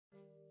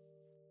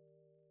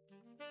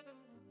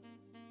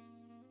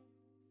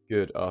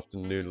Good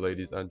afternoon,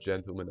 ladies and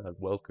gentlemen, and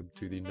welcome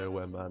to the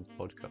Nowhere Man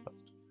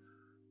podcast.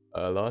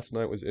 Last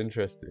night was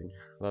interesting.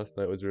 Last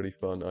night was really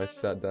fun. I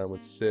sat down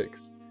with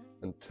Six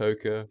and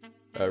Toka,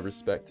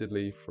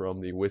 respectively, from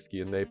the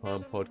Whiskey and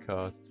Napalm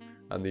podcast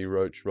and the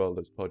Roach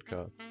Rollers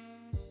podcast.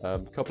 A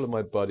couple of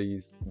my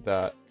buddies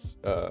that,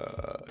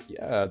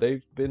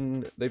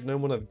 they've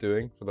known what I'm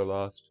doing for the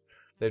last.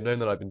 They've known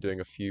that I've been doing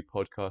a few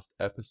podcast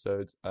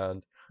episodes,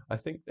 and I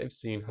think they've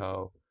seen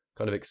how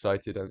kind of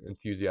excited and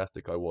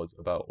enthusiastic I was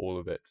about all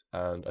of it,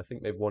 and I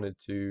think they've wanted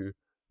to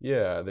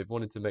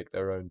make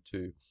their own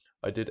too.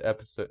 I did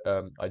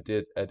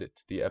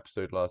edit the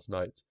episode last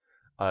night,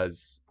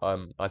 as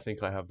I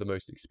think I have the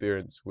most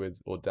experience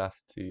with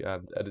Audacity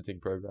and editing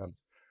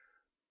programs.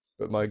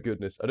 But my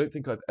goodness, I don't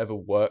think I've ever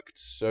worked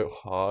so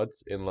hard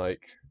in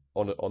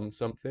on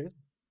something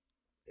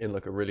in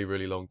like a really,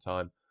 really long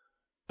time.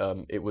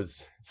 It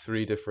was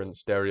three different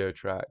stereo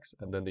tracks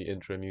and then the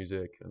intro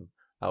music and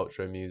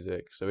outro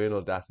music. So in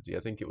Audacity, I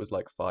think it was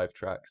like five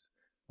tracks,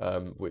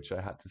 which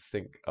I had to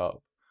sync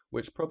up,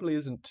 which probably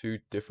isn't too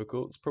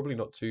difficult. It's probably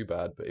not too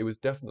bad, but it was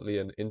definitely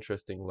an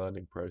interesting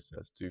learning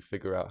process to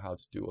figure out how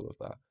to do all of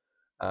that.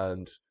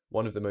 And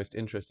one of the most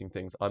interesting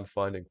things I'm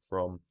finding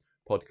from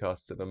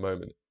podcasts at the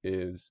moment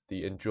is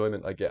the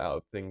enjoyment I get out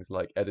of things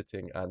like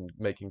editing and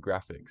making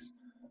graphics.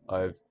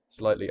 I've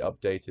slightly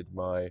updated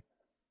my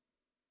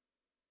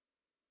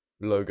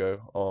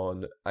logo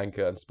on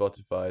Anchor and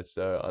Spotify,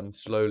 so I'm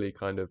slowly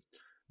kind of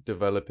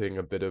developing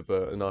a bit of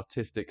an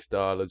artistic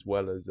style as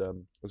well as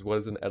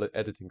an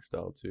editing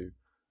style too,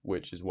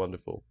 which is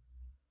wonderful.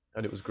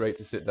 And it was great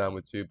to sit down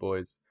with two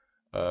boys,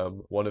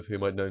 one of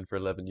whom I'd known for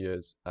 11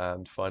 years,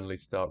 and finally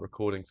start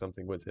recording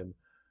something with him,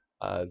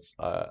 as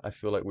I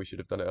feel like we should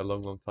have done it a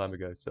long, long time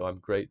ago. So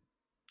I'm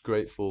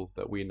grateful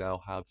that we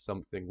now have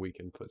something we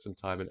can put some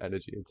time and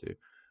energy into.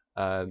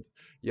 And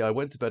yeah, I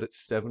went to bed at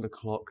 7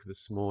 o'clock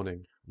this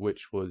morning,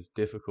 which was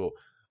difficult.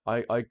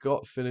 I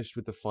got finished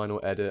with the final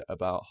edit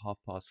about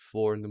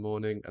 4:30 in the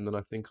morning, and then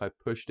I think I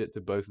pushed it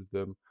to both of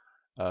them.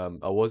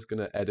 I was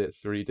gonna edit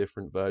three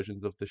different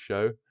versions of the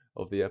show,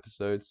 of the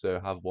episode, so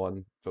have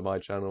one for my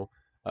channel,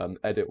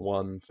 edit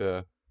one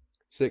for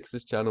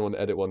Six's channel, and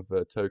edit one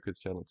for Toka's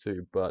channel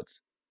too. But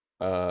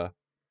uh,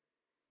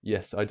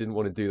 yes, I didn't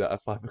want to do that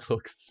at 5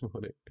 o'clock this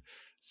morning,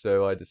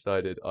 so I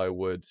decided I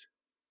would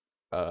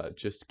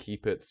just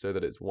keep it so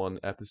that it's one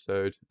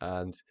episode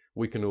and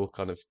we can all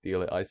kind of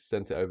steal it. I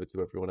sent it over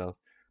to everyone else,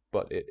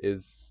 but it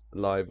is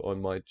live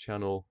on my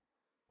channel,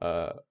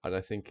 and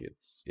I think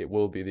it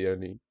will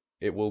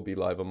be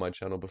live on my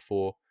channel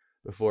before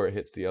it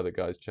hits the other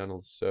guys'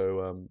 channels.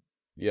 So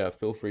yeah,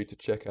 feel free to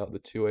check out the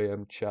 2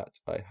 a.m. chat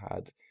I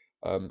had.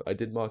 I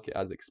did mark it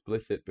as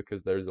explicit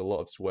because there is a lot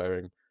of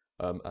swearing,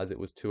 as it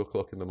was 2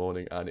 o'clock in the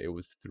morning and it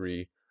was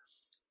three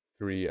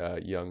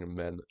young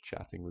men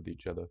chatting with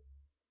each other.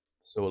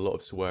 So a lot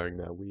of swearing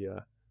there.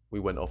 We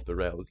went off the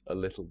rails a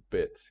little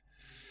bit.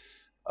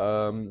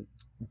 Um,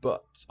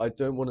 but I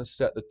don't want to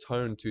set the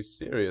tone too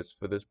serious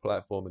for this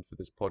platform and for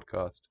this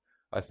podcast.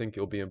 I think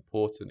it'll be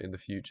important in the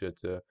future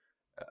to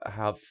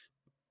have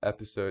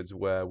episodes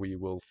where we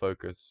will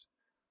focus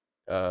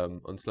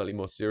on slightly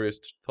more serious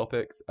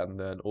topics, and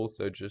then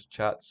also just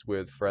chats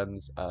with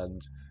friends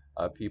and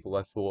people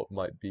I thought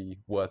might be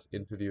worth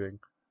interviewing.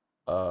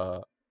 Uh,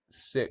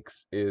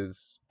 Six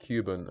is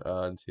Cuban,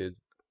 and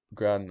his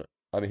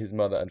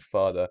mother and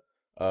father.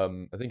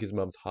 I think his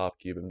mum's half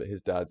Cuban, but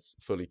his dad's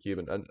fully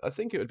Cuban. And I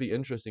think it would be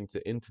interesting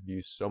to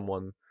interview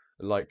someone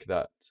like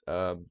that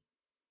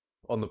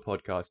on the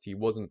podcast. He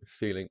wasn't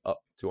feeling up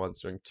to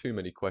answering too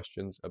many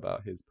questions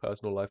about his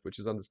personal life, which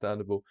is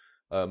understandable.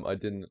 I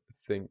didn't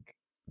think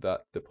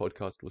that the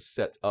podcast was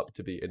set up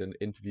to be in an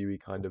interviewee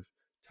kind of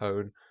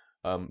tone.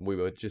 We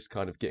were just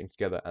kind of getting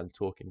together and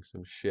talking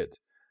some shit,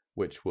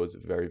 which was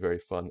very, very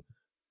fun.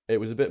 It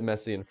was a bit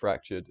messy and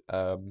fractured,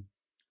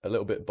 a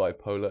little bit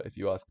bipolar, if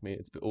you ask me.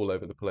 It's a bit all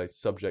over the place.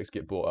 Subjects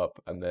get brought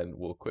up, and then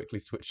we'll quickly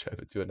switch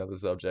over to another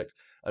subject.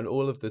 And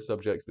all of the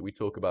subjects that we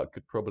talk about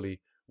could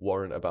probably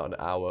warrant about an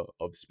hour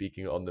of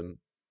speaking on them,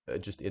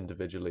 just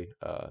individually.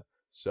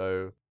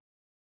 So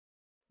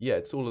yeah,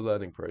 it's all a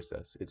learning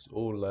process. It's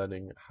all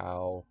learning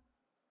how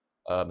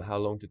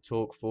long to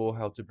talk for,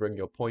 how to bring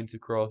your point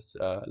across,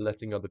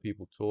 letting other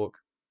people talk,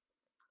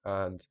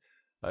 and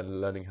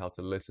learning how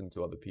to listen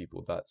to other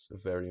people. That's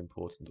very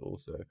important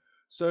also.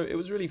 So it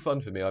was really fun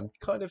for me. I'm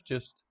kind of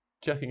just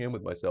checking in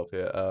with myself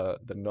here,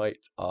 the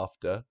night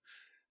after.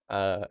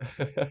 Uh,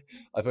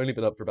 I've only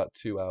been up for about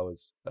 2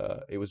 hours.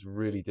 It was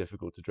really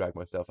difficult to drag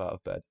myself out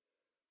of bed.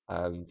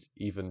 And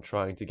even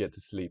trying to get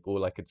to sleep,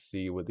 all I could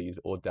see were these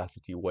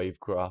Audacity wave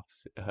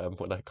graphs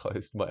when I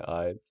closed my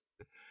eyes.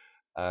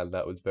 And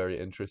that was very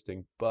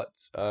interesting. But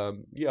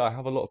yeah, I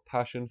have a lot of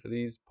passion for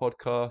these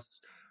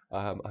podcasts.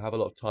 I have a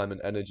lot of time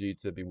and energy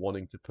to be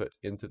wanting to put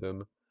into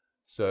them.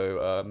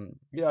 So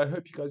yeah, I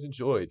hope you guys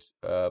enjoyed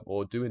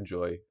or do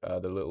enjoy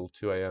the little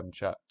 2 a.m.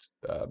 chat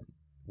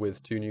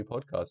with two new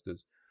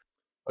podcasters.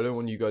 I don't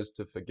want you guys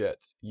to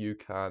forget, you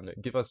can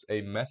give us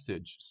a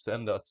message,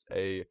 send us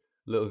a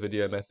little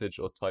video message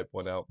or type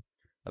one out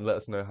and let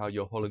us know how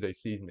your holiday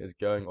season is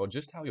going or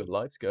just how your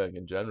life's going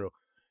in general.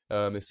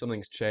 If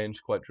something's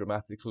changed quite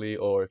dramatically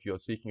or if you're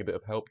seeking a bit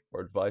of help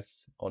or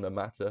advice on a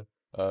matter,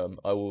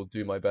 I will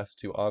do my best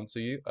to answer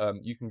you.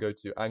 You can go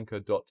to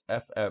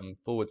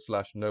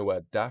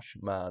anchor.fm/nowhere dash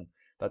man.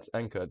 That's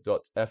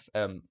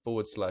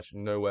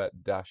anchor.fm/nowhere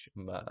dash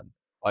man.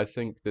 I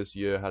think this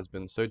year has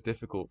been so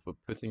difficult for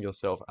putting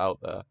yourself out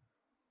there.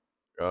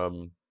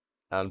 Um,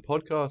 and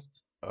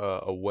podcasts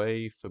are a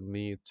way for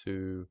me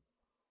to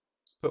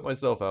put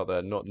myself out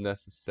there, not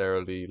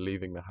necessarily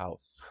leaving the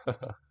house.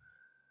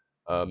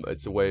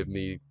 It's a way of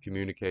me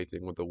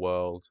communicating with the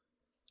world,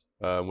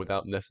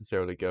 without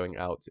necessarily going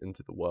out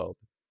into the world.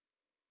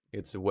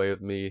 It's a way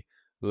of me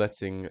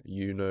letting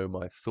you know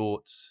my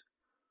thoughts,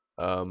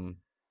 um,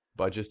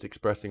 by just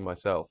expressing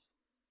myself.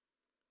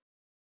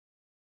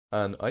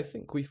 And I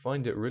think we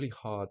find it really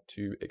hard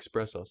to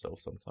express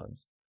ourselves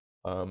sometimes,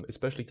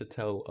 especially to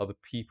tell other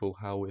people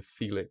how we're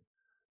feeling.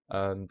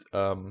 And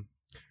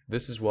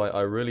this is why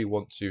I really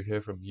want to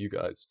hear from you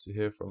guys, to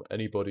hear from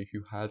anybody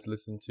who has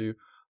listened to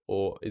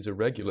or is a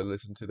regular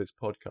listen to this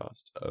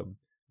podcast.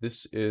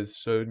 This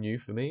is so new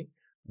for me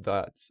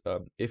that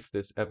if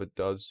this ever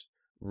does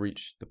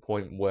reach the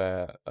point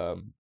where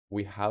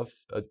we have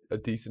a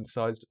decent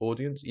sized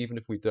audience, even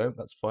if we don't,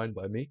 that's fine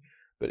by me.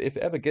 But if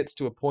it ever gets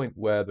to a point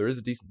where there is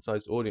a decent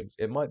sized audience,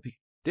 it might be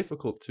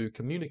difficult to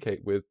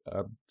communicate with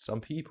some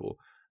people,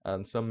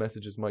 and some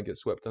messages might get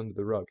swept under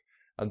the rug.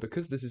 And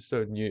because this is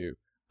so new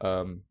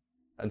um,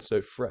 and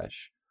so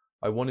fresh,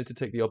 I wanted to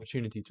take the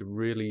opportunity to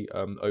really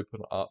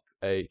open up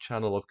a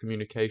channel of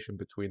communication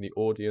between the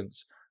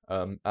audience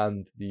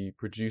and the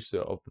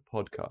producer of the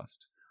podcast.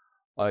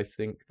 I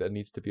think there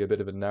needs to be a bit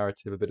of a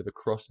narrative, a bit of a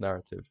cross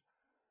narrative,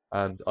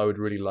 and I would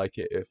really like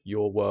it if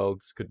your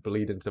worlds could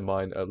bleed into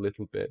mine a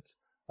little bit,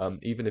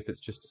 even if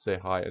it's just to say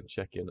hi and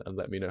check in and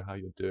let me know how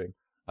you're doing.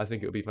 I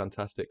think it would be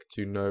fantastic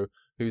to know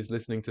who's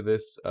listening to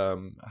this,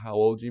 how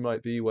old you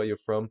might be, where you're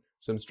from,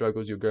 some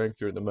struggles you're going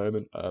through at the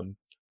moment.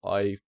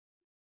 I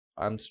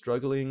am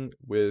struggling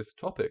with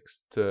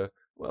topics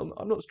well,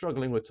 I'm not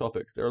struggling with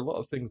topics. There are a lot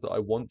of things that I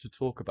want to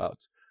talk about,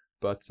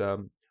 but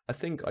I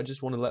think I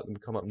just want to let them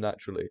come up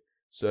naturally.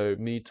 So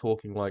me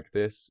talking like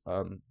this,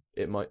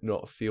 it might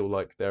not feel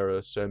like there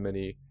are so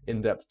many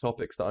in-depth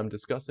topics that I'm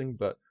discussing,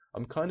 but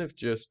I'm kind of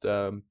just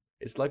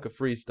it's like a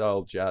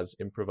freestyle jazz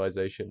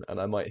improvisation, and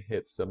I might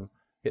hit some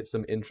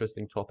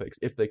interesting topics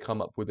if they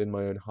come up within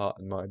my own heart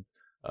and mind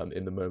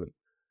in the moment.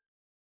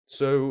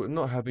 So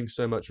not having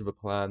so much of a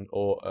plan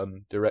or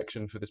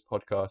direction for this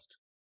podcast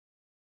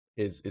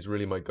is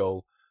really my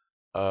goal.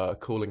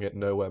 Calling it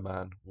Nowhere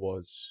Man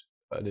was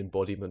an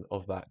embodiment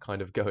of that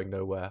kind of going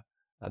nowhere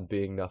and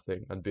being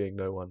nothing and being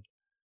no one.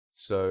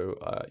 So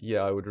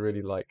yeah, I would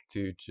really like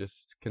to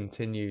just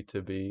continue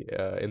to be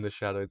in the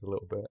shadows a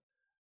little bit,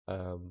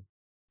 um,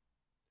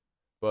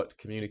 but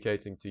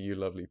communicating to you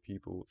lovely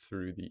people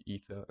through the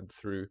ether and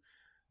through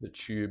the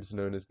tubes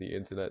known as the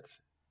internet.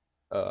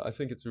 I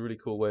think it's a really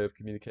cool way of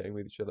communicating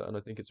with each other, and I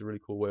think it's a really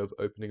cool way of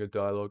opening a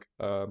dialogue.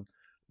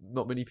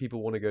 Not many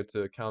people want to go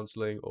to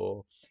counseling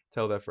or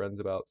tell their friends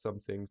about some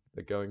things that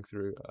they're going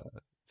through,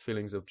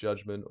 feelings of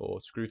judgment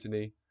or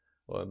scrutiny,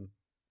 um,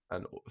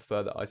 and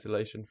further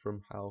isolation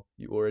from how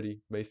you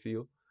already may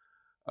feel.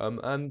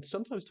 And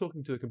sometimes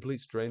talking to a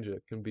complete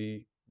stranger can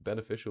be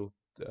beneficial.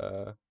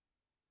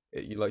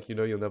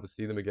 You'll never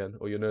see them again,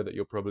 or you know that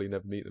you'll probably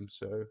never meet them.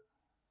 So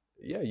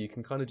yeah, you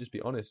can kind of just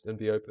be honest and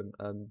be open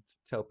and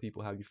tell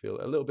people how you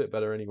feel a little bit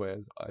better anyway.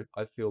 As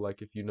I feel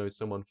like if you know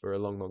someone for a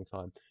long, long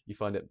time, you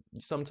find it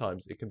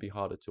sometimes it can be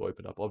harder to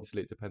open up.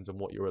 Obviously, it depends on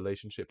what your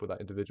relationship with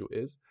that individual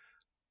is,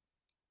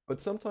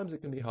 but sometimes it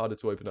can be harder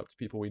to open up to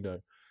people we know.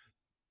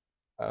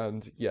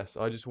 And yes,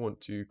 I just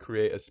want to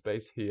create a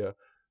space here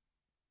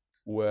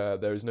where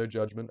there is no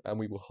judgment and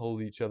we will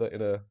hold each other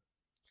in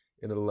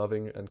a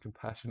loving and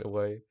compassionate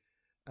way,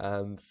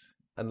 and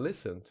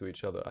listen to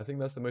each other. I think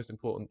that's the most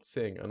important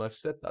thing, and I've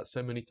said that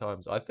so many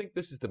times. I think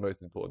this is the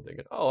most important thing,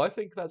 and oh, I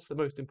think that's the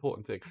most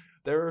important thing.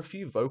 There are a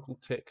few vocal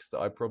tics that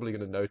I'm probably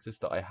going to notice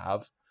that I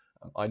have.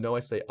 I know I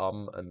say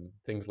and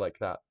things like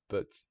that,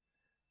 but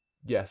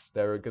yes,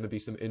 there are going to be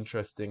some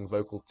interesting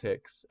vocal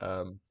tics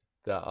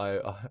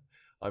that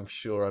I'm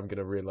sure I'm going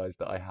to realize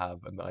that I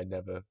have, and that I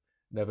never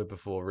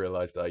before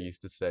realized that I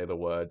used to say the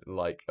word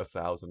like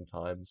 1,000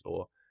 times,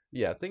 or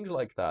yeah, things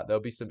like that.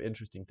 There'll be some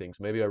interesting things.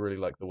 Maybe I really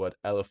like the word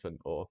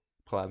elephant or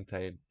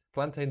plantain.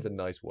 Plantain's a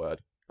nice word.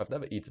 I've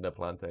never eaten a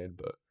plantain,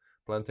 but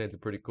plantain's a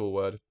pretty cool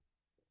word.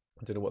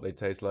 I don't know what they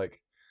taste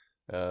like.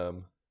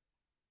 Um,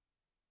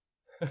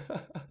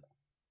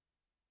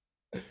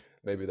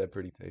 Maybe they're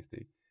pretty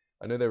tasty.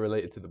 I know they're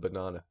related to the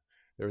banana.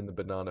 They're in the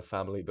banana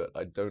family, but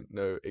I don't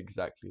know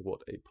exactly what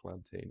a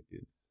plantain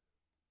is.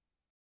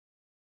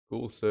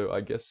 Cool. So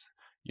I guess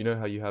you know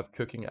how you have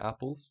cooking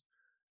apples?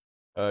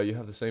 You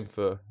have the same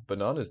for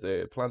bananas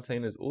there.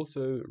 Plantain is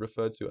also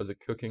referred to as a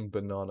cooking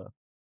banana.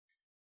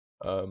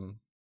 Um,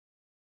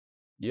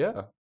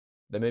 yeah,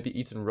 they may be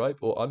eaten ripe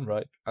or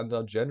unripe and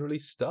are generally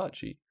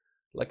starchy,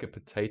 like a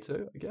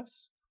potato, I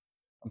guess.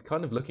 I'm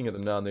kind of looking at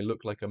them now, and they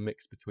look like a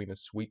mix between a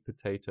sweet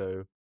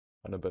potato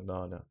and a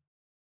banana.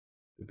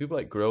 People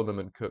like grill them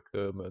and cook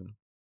them, and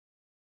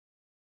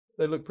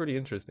they look pretty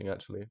interesting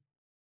actually.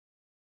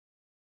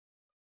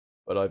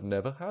 But I've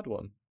never had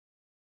one.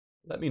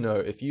 Let me know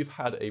if you've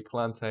had a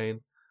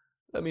plantain.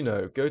 Let me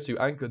know. Go to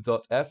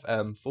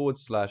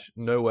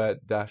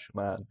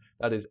anchor.fm/nowhere-man.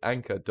 That is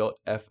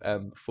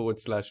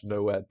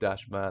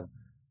anchor.fm/nowhere-man.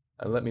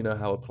 And let me know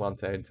how a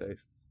plantain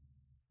tastes.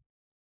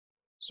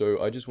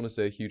 So I just want to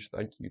say a huge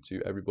thank you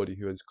to everybody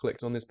who has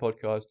clicked on this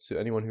podcast, to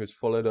anyone who has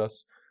followed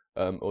us,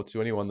 or to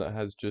anyone that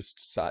has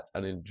just sat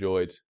and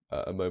enjoyed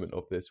a moment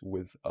of this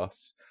with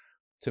us.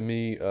 To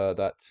me,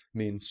 that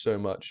means so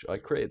much. I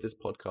created this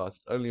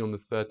podcast only on the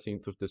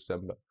 13th of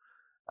December,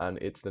 and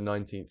it's the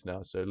 19th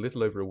now, so a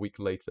little over a week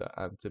later,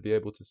 and to be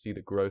able to see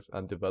the growth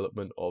and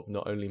development of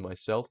not only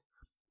myself,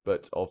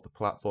 but of the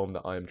platform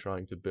that I am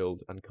trying to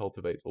build and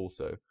cultivate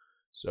also.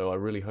 So I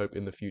really hope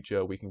in the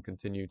future we can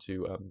continue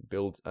to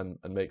build and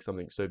make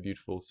something so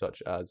beautiful,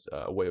 such as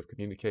a way of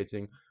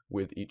communicating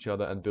with each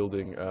other and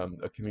building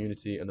a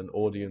community and an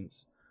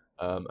audience,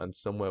 and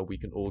somewhere we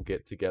can all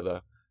get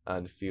together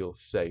and feel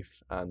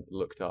safe and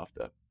looked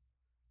after.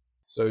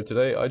 So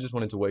today I just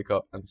wanted to wake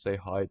up and say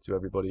hi to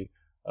everybody.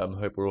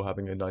 Hope we're all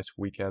having a nice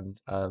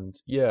weekend. And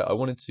yeah, I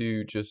wanted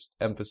to just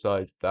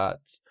emphasize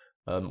that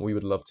we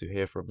would love to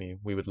hear from you.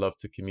 We would love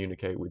to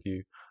communicate with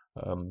you.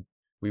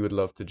 We would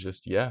love to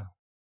just,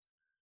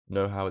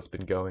 know how it's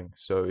been going.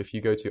 So if you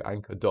go to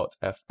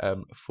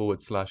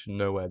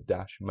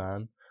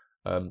anchor.fm/nowhere-man,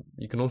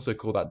 you can also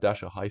call that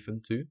dash a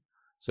hyphen too.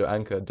 So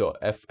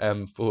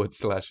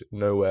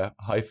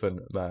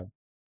anchor.fm/nowhere-man,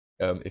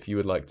 if you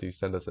would like to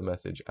send us a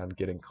message and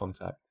get in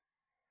contact.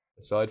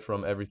 Aside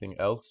from everything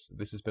else,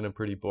 this has been a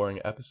pretty boring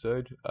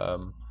episode.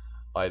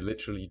 I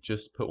literally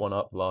just put one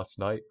up last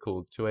night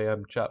called 2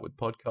 a.m. Chat with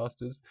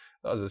Podcasters.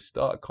 That was a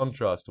stark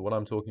contrast to what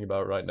I'm talking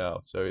about right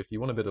now. So if you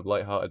want a bit of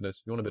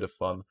lightheartedness, if you want a bit of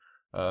fun,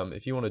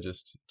 if you want to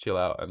just chill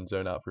out and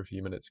zone out for a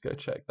few minutes, go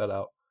check that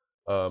out.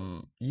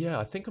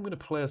 I think I'm going to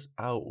play us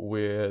out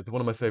with one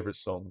of my favorite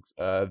songs.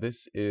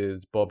 This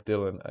is Bob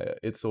Dylan,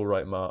 It's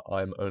Alright Ma,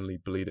 I'm Only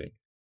Bleeding.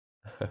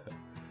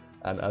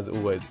 And as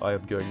always, I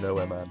am going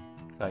nowhere, man.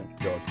 Thank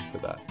God for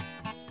that.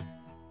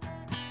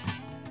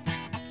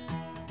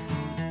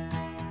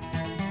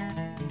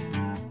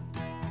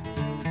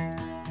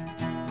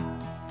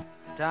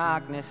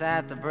 Darkness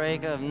at the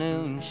break of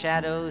noon,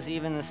 shadows,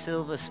 even the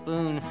silver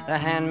spoon, the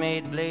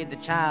handmade blade, the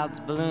child's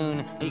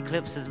balloon,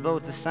 eclipses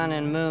both the sun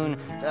and moon.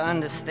 To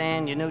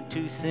understand, you know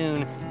too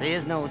soon,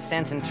 there's no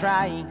sense in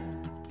trying.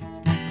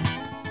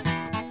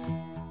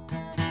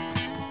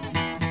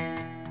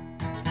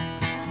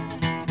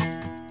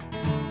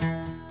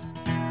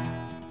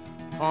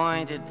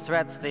 Pointed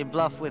threats they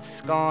bluff with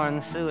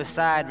scorn,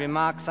 suicide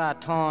remarks are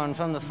torn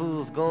from the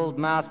fool's gold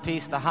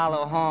mouthpiece. The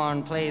hollow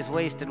horn plays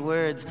wasted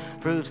words,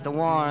 proves to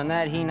warn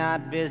that he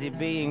not busy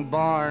being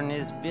born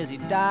is busy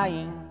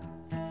dying.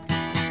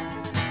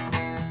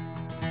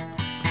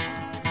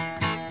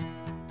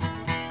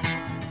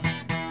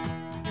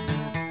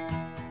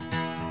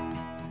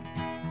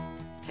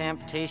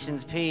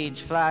 Temptation's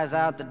page flies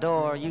out the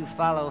door. You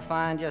follow,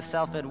 find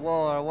yourself at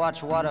war.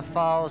 Watch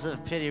waterfalls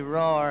of pity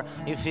roar.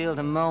 You feel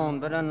the moan,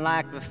 but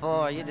unlike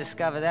before, you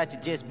discover that you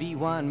just be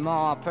one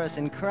more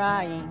person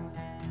crying.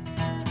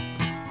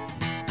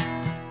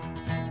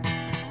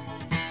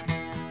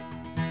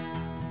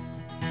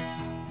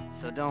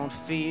 So don't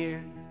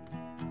fear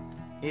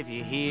if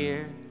you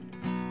hear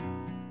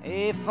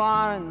a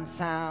foreign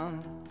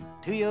sound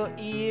to your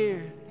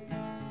ear.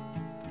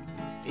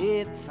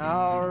 It's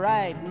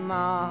alright,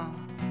 Ma,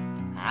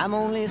 I'm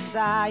only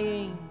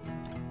sighing.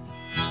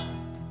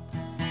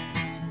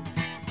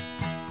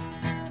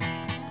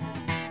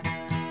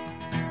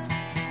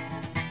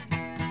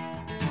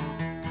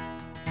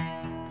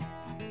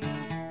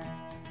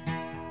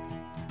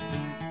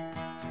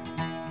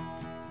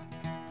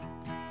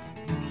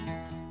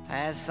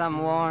 As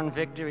some warn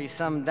victory,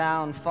 some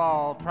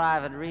downfall,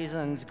 private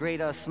reasons,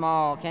 great or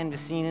small, can be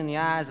seen in the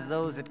eyes of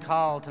those that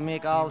call to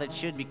make all that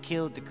should be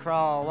killed to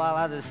crawl, while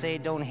others say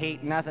don't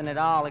hate nothing at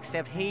all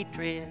except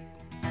hatred.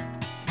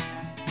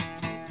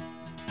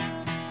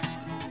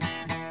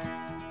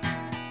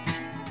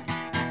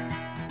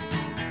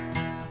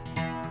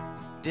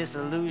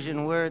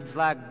 Disillusion words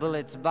like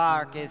bullets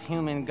bark as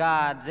human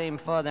gods aim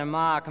for their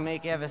mark,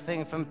 make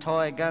everything from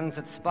toy guns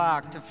that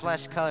spark to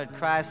flesh-colored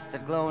Christs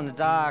that glow in the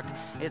dark.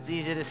 It's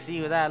easy to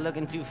see without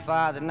looking too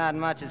far that not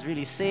much is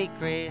really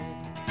sacred.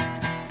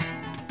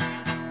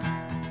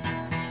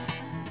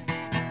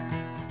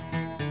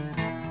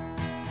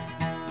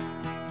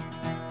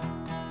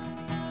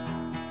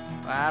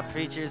 While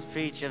preachers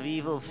preach of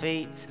evil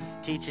fates,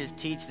 teachers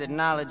teach that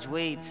knowledge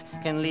waits,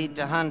 can lead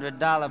to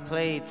 $100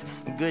 plates.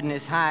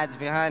 Goodness hides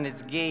behind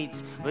its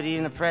gates, but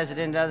even the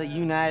President of the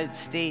United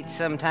States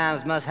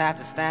sometimes must have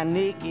to stand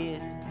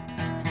naked.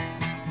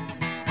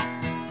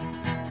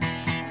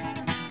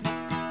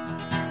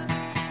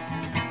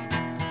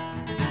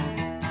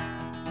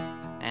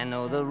 And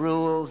though the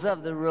rules rules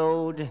of the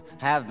road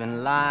have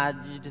been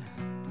lodged.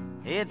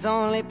 It's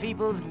only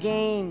people's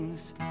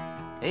games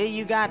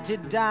you got to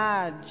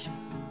dodge.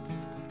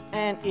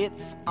 And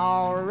it's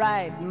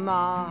alright,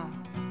 Ma,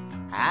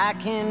 I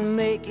can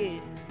make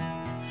it.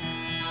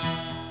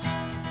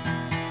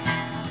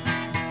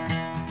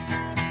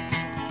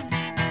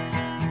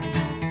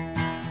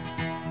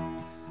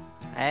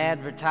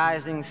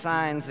 Advertising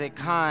signs, they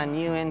con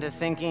you into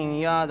thinking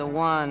you're the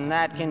one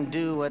that can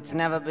do what's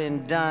never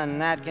been done,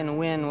 that can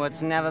win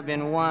what's never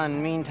been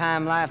won.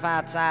 Meantime, life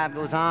outside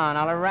goes on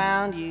all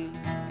around you.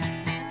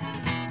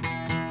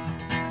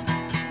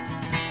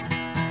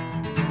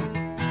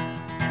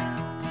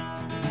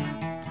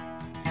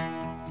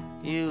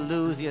 You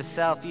lose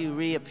yourself, you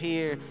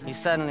reappear. You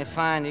suddenly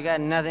find you got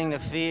nothing to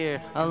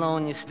fear.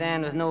 Alone you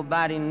stand with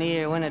nobody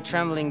near, when a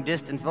trembling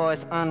distant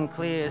voice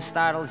unclear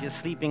startles your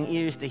sleeping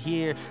ears to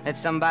hear that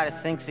somebody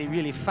thinks they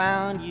really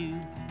found you.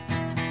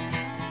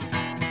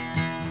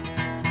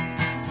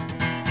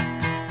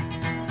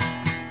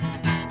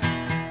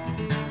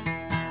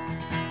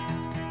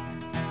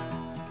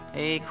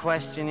 A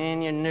question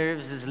in your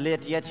nerves is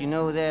lit, yet you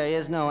know there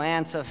is no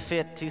answer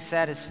fit to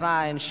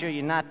satisfy. Ensure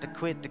you not to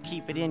quit, to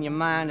keep it in your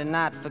mind and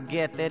not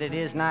forget that it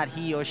is not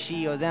he or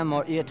she or them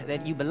or it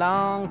that you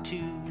belong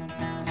to.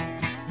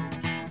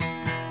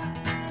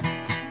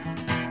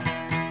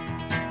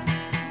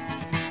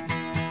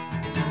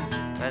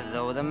 But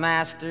though the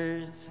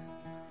masters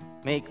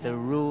make the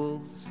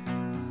rules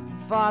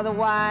for the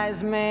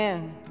wise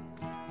men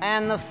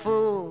and the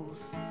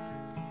fools,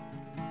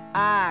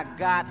 I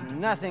got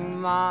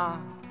nothing more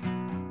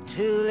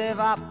to live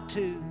up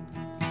to.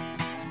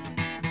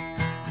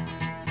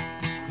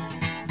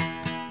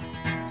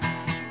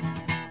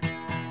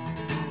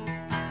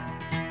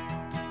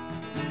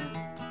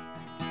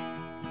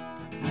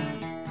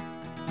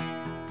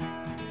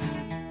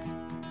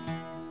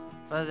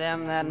 For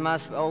them that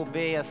must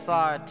obey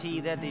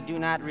authority that they do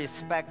not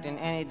respect in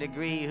any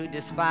degree, who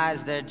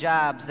despise their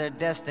jobs, their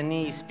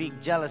destiny,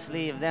 speak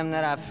jealously of them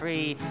that are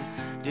free,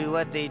 do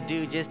what they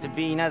do just to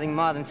be nothing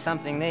more than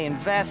something they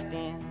invest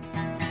in.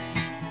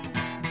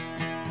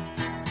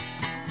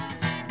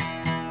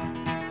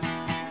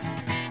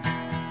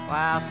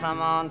 While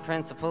some on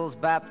principles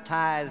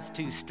baptized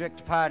to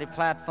strict party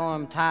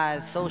platform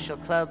ties, social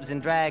clubs in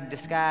drag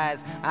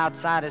disguise,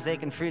 outsiders they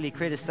can freely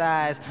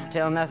criticize,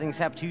 tell nothing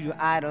except to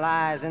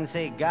idolize and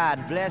say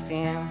God bless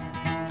him.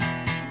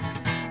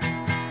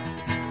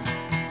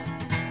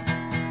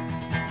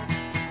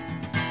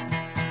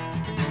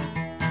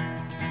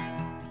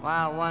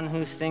 While one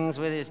who sings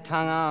with his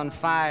tongue on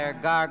fire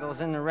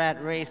gargles in the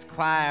rat race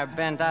choir,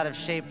 bent out of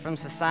shape from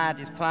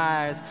society's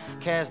pliers,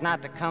 cares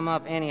not to come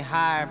up any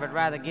higher, but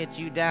rather get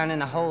you down in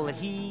the hole that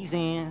he's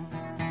in.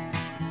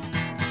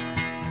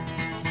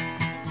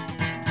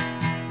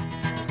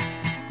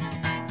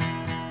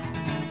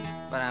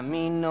 But I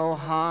mean no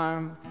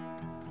harm,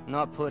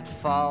 nor put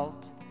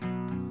fault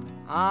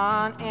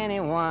on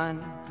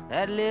anyone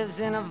that lives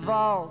in a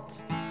vault.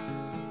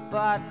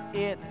 But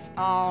it's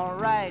all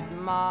right,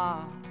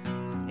 Ma,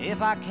 if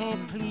I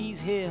can't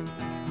please him.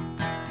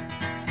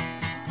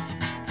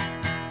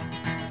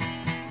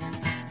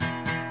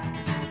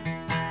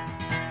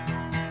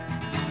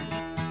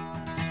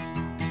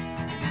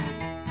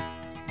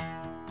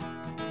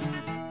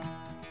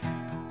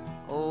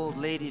 Old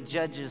lady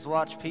judges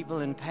watch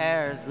people in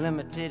pairs,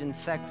 limited in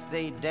sex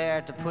they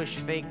dare to push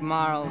fake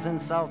morals,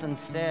 insult and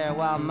stare,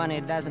 while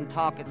money doesn't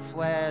talk, it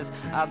swears.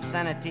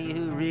 Obscenity,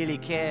 who really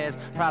cares?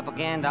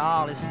 Propaganda,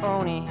 all is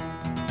phony.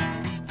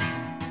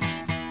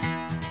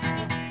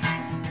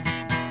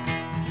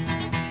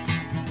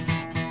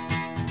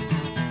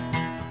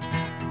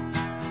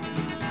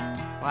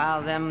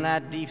 While them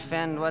that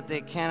defend what they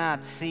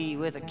cannot see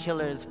with a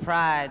killer's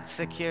pride,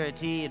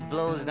 security, it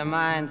blows their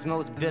minds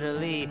most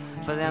bitterly.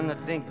 For them that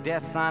think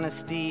death's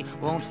honesty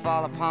won't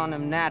fall upon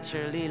them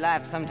naturally,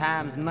 life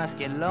sometimes must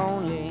get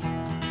lonely.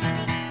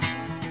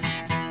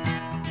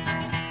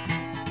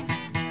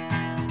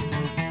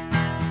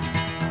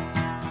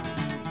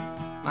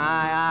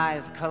 My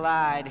eyes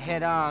collide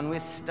head-on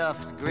with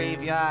stuffed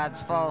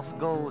graveyards, false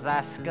goals.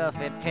 I scuff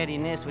at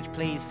pettiness which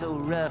plays so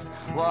rough.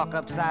 Walk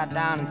upside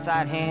down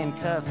inside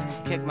handcuffs,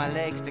 kick my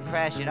legs to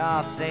crash it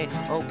off. Say,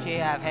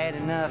 okay, I've had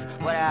enough.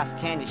 What else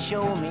can you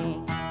show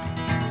me?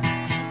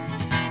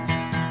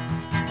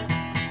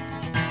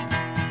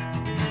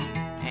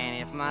 And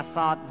if my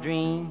thought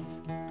dreams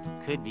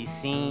could be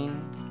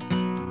seen,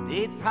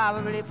 they'd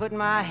probably put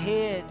my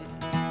head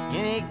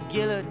in a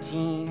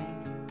guillotine.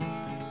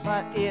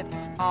 But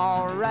it's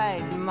all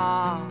right,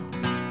 Ma,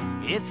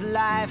 it's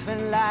life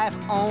and life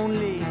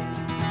only.